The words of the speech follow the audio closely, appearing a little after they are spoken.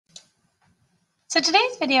So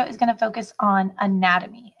today's video is going to focus on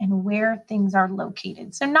anatomy and where things are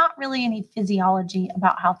located. So not really any physiology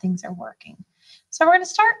about how things are working. So we're going to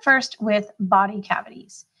start first with body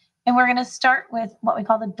cavities. And we're going to start with what we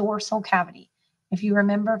call the dorsal cavity. If you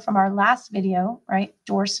remember from our last video, right,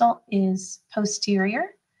 dorsal is posterior.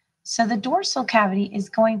 So the dorsal cavity is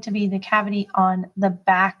going to be the cavity on the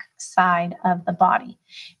back side of the body.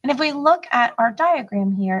 And if we look at our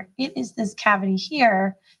diagram here, it is this cavity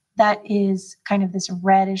here that is kind of this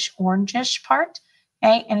reddish orangish part,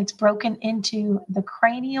 okay? And it's broken into the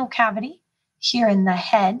cranial cavity here in the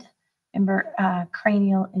head. Remember,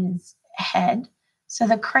 cranial is head. So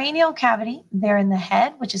the cranial cavity there in the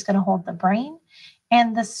head, which is going to hold the brain,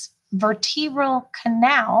 and this vertebral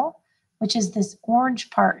canal, which is this orange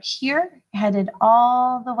part here, headed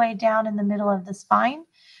all the way down in the middle of the spine,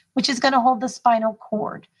 which is going to hold the spinal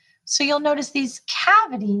cord. So you'll notice these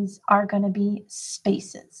cavities are going to be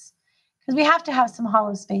spaces because we have to have some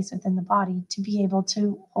hollow space within the body to be able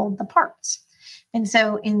to hold the parts. And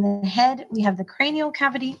so in the head, we have the cranial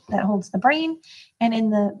cavity that holds the brain. And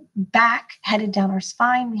in the back, headed down our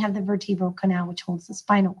spine, we have the vertebral canal, which holds the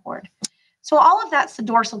spinal cord. So all of that's the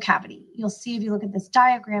dorsal cavity. You'll see if you look at this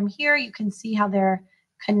diagram here, you can see how they're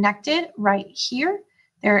connected right here.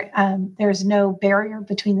 There's no barrier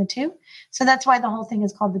between the two. So that's why the whole thing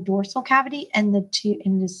is called the dorsal cavity, and it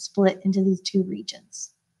is split into these two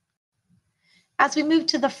regions. As we move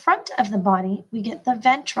to the front of the body, we get the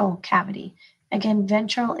ventral cavity. Again,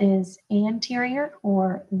 ventral is anterior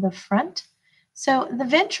or the front. So the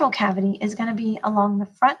ventral cavity is going to be along the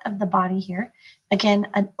front of the body here. Again,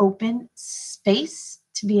 an open space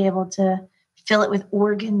to be able to fill it with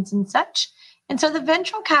organs and such. And so the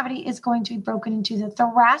ventral cavity is going to be broken into the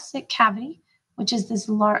thoracic cavity, which is this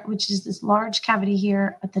large cavity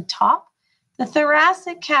here at the top. The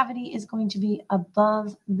thoracic cavity is going to be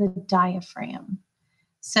above the diaphragm.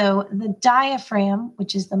 So the diaphragm,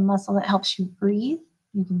 which is the muscle that helps you breathe,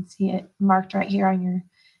 you can see it marked right here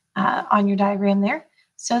on your diagram there.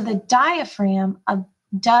 So the diaphragm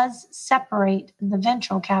does separate the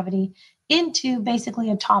ventral cavity into basically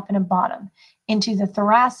a top and a bottom, into the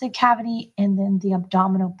thoracic cavity and then the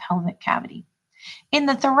abdominal pelvic cavity. In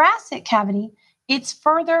the thoracic cavity, it's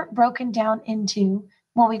further broken down into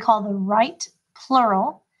what we call the right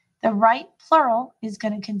pleural. The right pleural is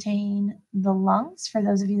going to contain the lungs, for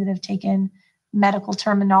those of you that have taken medical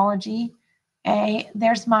terminology.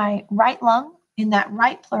 There's my right lung in that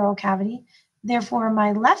right pleural cavity. Therefore,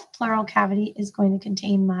 my left pleural cavity is going to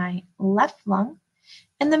contain my left lung.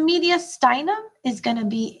 And the mediastinum is going to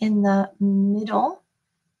be in the middle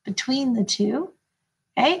between the two,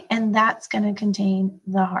 okay? And that's going to contain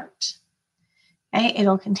the heart. Okay?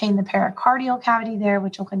 It'll contain the pericardial cavity there,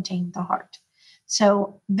 which will contain the heart.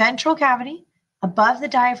 So ventral cavity above the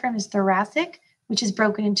diaphragm is thoracic, which is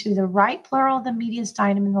broken into the right pleural, the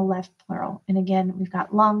mediastinum, and the left pleural. And again, we've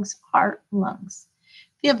got lungs, heart, lungs.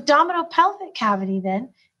 The abdominal pelvic cavity then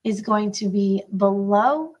is going to be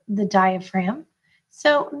below the diaphragm.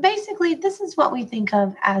 So basically, this is what we think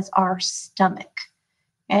of as our stomach.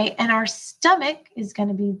 Okay? And our stomach is going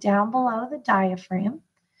to be down below the diaphragm.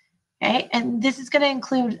 Okay? And this is going to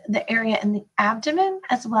include the area in the abdomen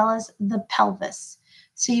as well as the pelvis.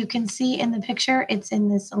 So you can see in the picture, it's in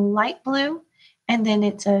this light blue, and then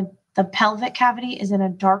the pelvic cavity is in a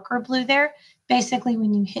darker blue there. Basically,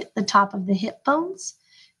 when you hit the top of the hip bones,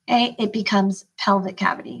 it becomes pelvic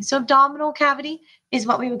cavity. So abdominal cavity is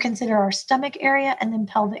what we would consider our stomach area, and then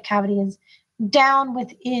pelvic cavity is down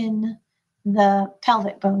within the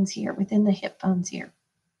pelvic bones here, within the hip bones here.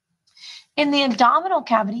 In the abdominal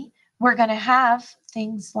cavity, we're going to have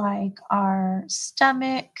things like our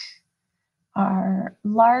stomach, our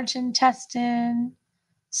large intestine,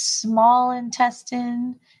 small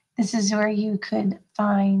intestine. This is where you could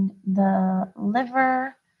find the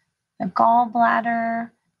liver, the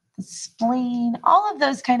gallbladder, the spleen. All of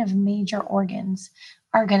those kind of major organs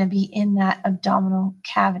are going to be in that abdominal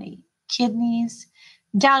cavity. Kidneys.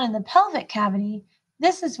 Down in the pelvic cavity,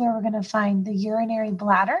 this is where we're going to find the urinary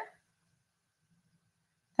bladder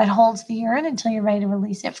that holds the urine until you're ready to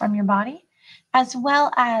release it from your body, as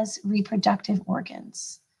well as reproductive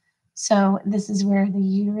organs. So this is where the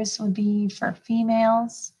uterus would be for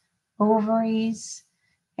females, ovaries.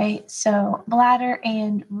 Okay, so bladder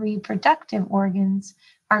and reproductive organs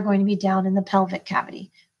are going to be down in the pelvic cavity,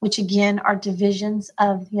 which again are divisions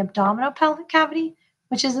of the abdominal pelvic cavity,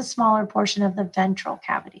 which is a smaller portion of the ventral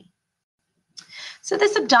cavity. So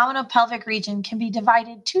this abdominal pelvic region can be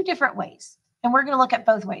divided two different ways. And we're going to look at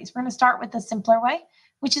both ways. We're going to start with the simpler way,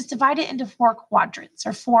 which is divided into 4 quadrants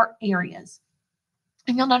or 4 areas.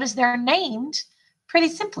 And you'll notice they're named pretty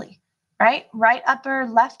simply, right? Right upper,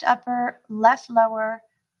 left lower,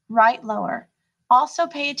 right lower. Also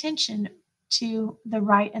pay attention to the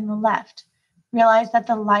right and the left. Realize that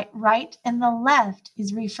the right and the left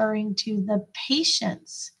is referring to the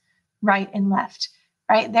patient's right and left,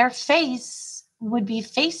 right? Their face would be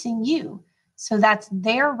facing you. So that's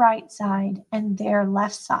their right side and their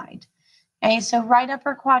left side. Okay, so right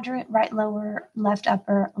upper quadrant, right lower, left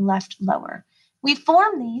upper, left lower. We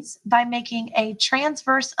form these by making a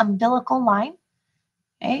transverse umbilical line.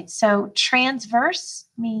 Okay, so transverse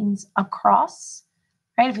means across,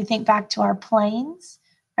 right? If we think back to our planes,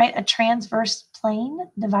 right? A transverse plane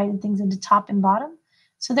divided things into top and bottom.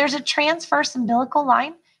 So there's a transverse umbilical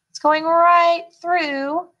line. It's going right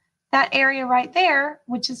through that area right there,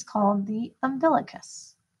 which is called the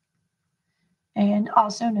umbilicus, and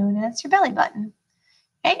also known as your belly button.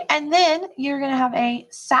 Okay, and then you're going to have a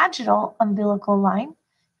sagittal umbilical line.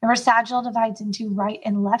 Remember, sagittal divides into right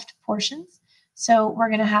and left portions. So we're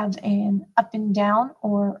going to have an up and down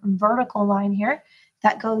or vertical line here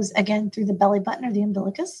that goes again through the belly button or the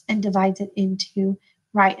umbilicus and divides it into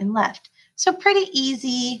right and left. So pretty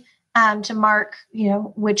easy to mark,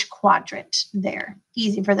 which quadrant there.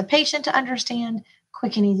 Easy for the patient to understand,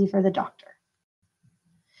 quick and easy for the doctor.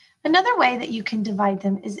 Another way that you can divide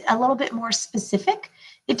them is a little bit more specific.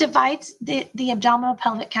 It divides the abdominal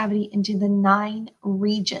pelvic cavity into the 9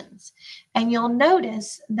 regions. And you'll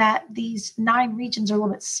notice that these 9 regions are a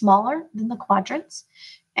little bit smaller than the quadrants.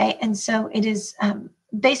 Okay? And so it is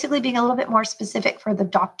basically being a little bit more specific for the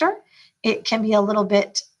doctor. It can be a little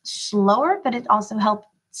bit slower, but it also helps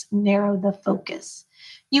narrow the focus.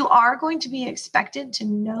 You are going to be expected to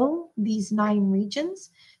know these 9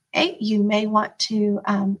 regions. Okay? You may want to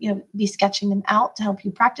be sketching them out to help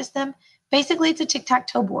you practice them. Basically, it's a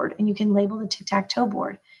tic-tac-toe board, and you can label the tic-tac-toe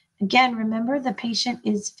board. Again, remember the patient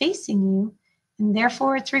is facing you, and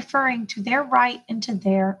therefore it's referring to their right and to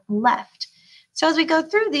their left. So as we go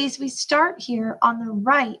through these, we start here on the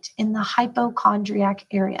right in the hypochondriac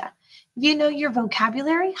area. If you know your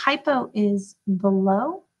vocabulary, hypo is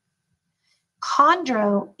below,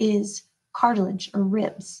 chondro is cartilage or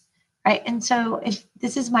ribs. Right, and so if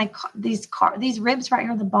this is these ribs right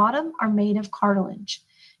here at the bottom are made of cartilage.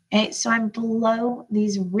 Okay, so I'm below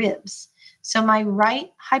these ribs. So my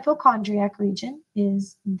right hypochondriac region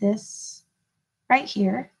is this right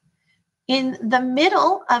here. In the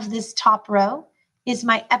middle of this top row is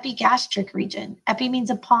my epigastric region. Epi means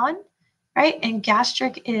upon, right? And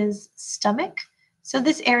gastric is stomach. So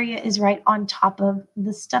this area is right on top of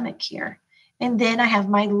the stomach here. And then I have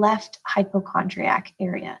my left hypochondriac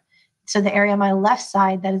area. So the area on my left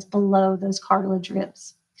side that is below those cartilage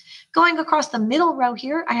ribs. Going across the middle row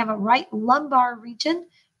here, I have a right lumbar region.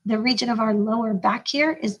 The region of our lower back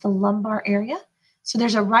here is the lumbar area. So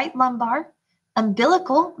there's a right lumbar.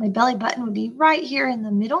 Umbilical, my belly button would be right here in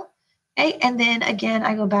the middle. Okay? And then again,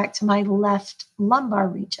 I go back to my left lumbar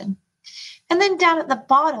region. And then down at the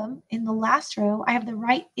bottom in the last row, I have the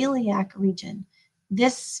right iliac region.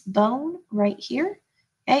 This bone right here,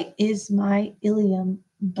 okay, is my ilium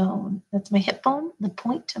bone. That's my hip bone, the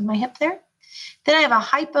point of my hip there. Then I have a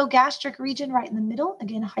hypogastric region right in the middle.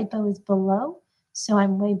 Again, hypo is below, so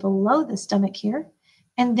I'm way below the stomach here.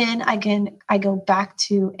 And then again, I go back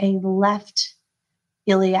to a left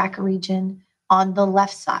iliac region on the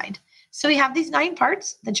left side. So we have these 9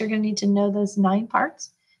 parts that you're going to need to know those 9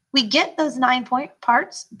 parts. We get those 9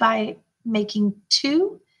 parts by making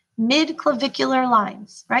 2 mid-clavicular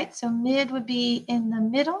lines, right? So mid would be in the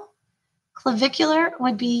middle. Clavicular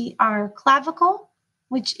would be our clavicle,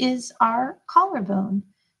 which is our collarbone.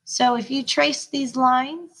 So if you trace these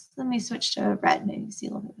lines, let me switch to red, maybe you see a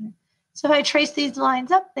little bit better. So if I trace these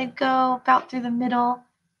lines up, they go about through the middle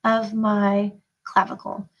of my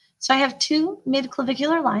clavicle. So I have 2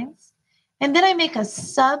 mid-clavicular lines, and then I make a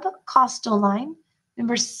subcostal line.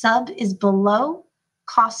 Remember, sub is below,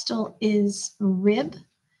 costal is rib.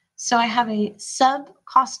 So I have a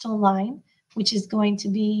subcostal line, which is going to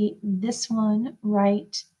be this one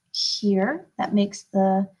right here. That makes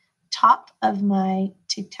the top of my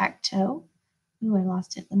tic-tac-toe. Ooh, I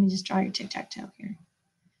lost it. Let me just draw your tic-tac-toe here.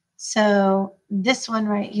 So this one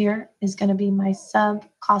right here is going to be my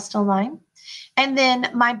subcostal line. And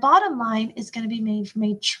then my bottom line is going to be made from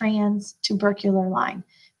a transtubercular line.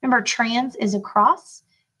 Remember, trans is across,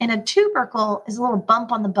 and a tubercle is a little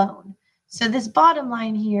bump on the bone. So this bottom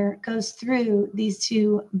line here goes through these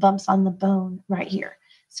 2 bumps on the bone right here.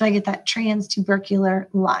 So I get that transtubercular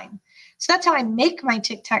line. So that's how I make my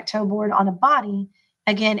tic-tac-toe board on a body.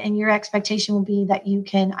 Again, and your expectation will be that you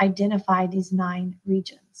can identify these 9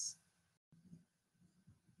 regions.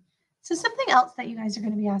 So something else that you guys are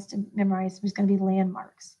going to be asked to memorize is going to be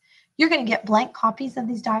landmarks. You're going to get blank copies of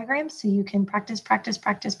these diagrams so you can practice, practice,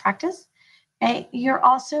 practice, practice. Okay. You're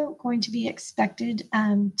also going to be expected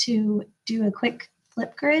to do a quick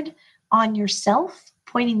flip grid on yourself,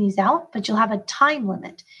 pointing these out, but you'll have a time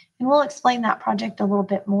limit. And we'll explain that project a little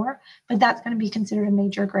bit more, but that's going to be considered a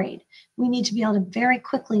major grade. We need to be able to very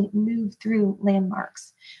quickly move through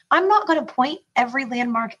landmarks. I'm not going to point every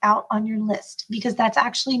landmark out on your list because that's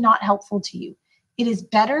actually not helpful to you. It is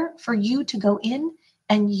better for you to go in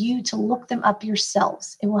and you to look them up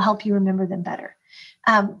yourselves. It will help you remember them better.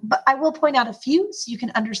 But I will point out a few so you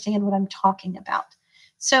can understand what I'm talking about.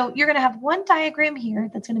 So you're going to have one diagram here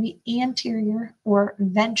that's going to be anterior or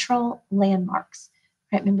ventral landmarks.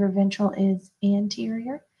 Right? Remember, ventral is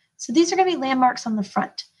anterior. So these are going to be landmarks on the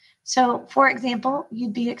front. So for example,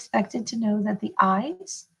 you'd be expected to know that the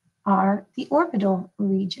eyes are the orbital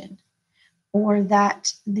region, or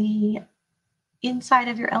that the inside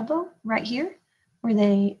of your elbow right here, where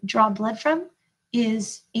they draw blood from,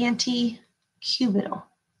 is antecubital.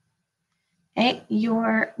 Okay?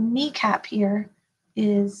 Your kneecap here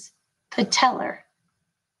is patellar.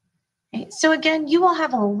 Okay? So again, you will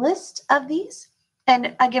have a list of these.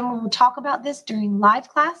 And again, we will talk about this during live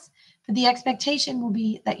class, but the expectation will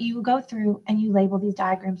be that you go through and you label these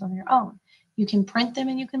diagrams on your own. You can print them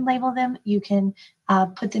and you can label them. You can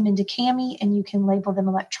put them into Cami and you can label them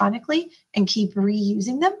electronically and keep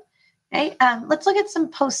reusing them. Okay? Let's look at some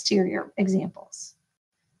posterior examples.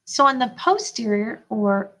 So on the posterior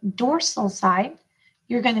or dorsal side,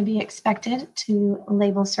 you're going to be expected to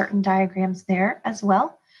label certain diagrams there as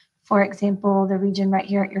well. For example, the region right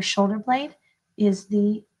here at your shoulder blade is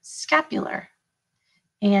the scapular.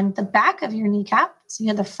 And the back of your kneecap, so you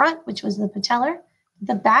have the front, which was the patellar,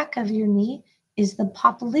 the back of your knee is the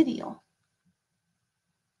popliteal.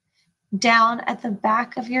 Down at the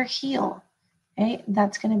back of your heel, okay,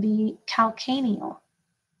 that's going to be calcaneal.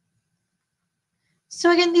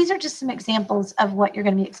 So again, these are just some examples of what you're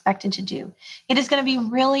going to be expected to do. It is going to be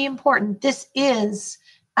really important. This is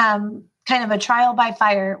kind of a trial by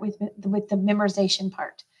fire with the memorization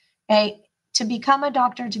part. Okay? To become a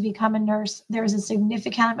doctor, to become a nurse, there is a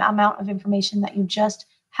significant amount of information that you just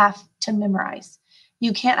have to memorize.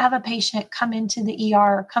 You can't have a patient come into the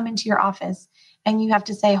ER or come into your office and you have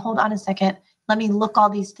to say, hold on a second, let me look all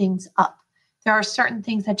these things up. There are certain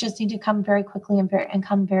things that just need to come very quickly and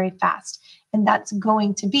come very fast. And that's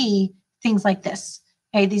going to be things like this.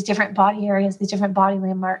 Okay, these different body areas, these different body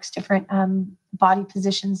landmarks, different body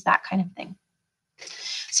positions, that kind of thing.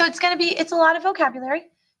 So it's a lot of vocabulary.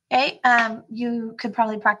 Okay, you could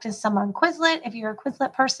probably practice some on Quizlet if you're a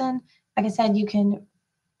Quizlet person. Like I said, you can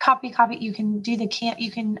copy. You can do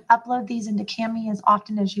you can upload these into Cami as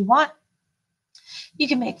often as you want. You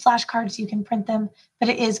can make flashcards, you can print them, but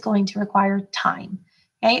it is going to require time.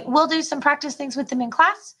 Okay, we'll do some practice things with them in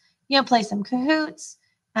class. Play some Kahoots,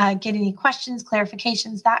 get any questions,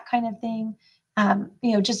 clarifications, that kind of thing.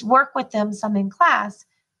 Just work with them some in class.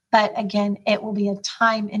 But again, it will be a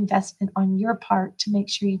time investment on your part to make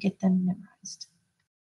sure you get them memorized.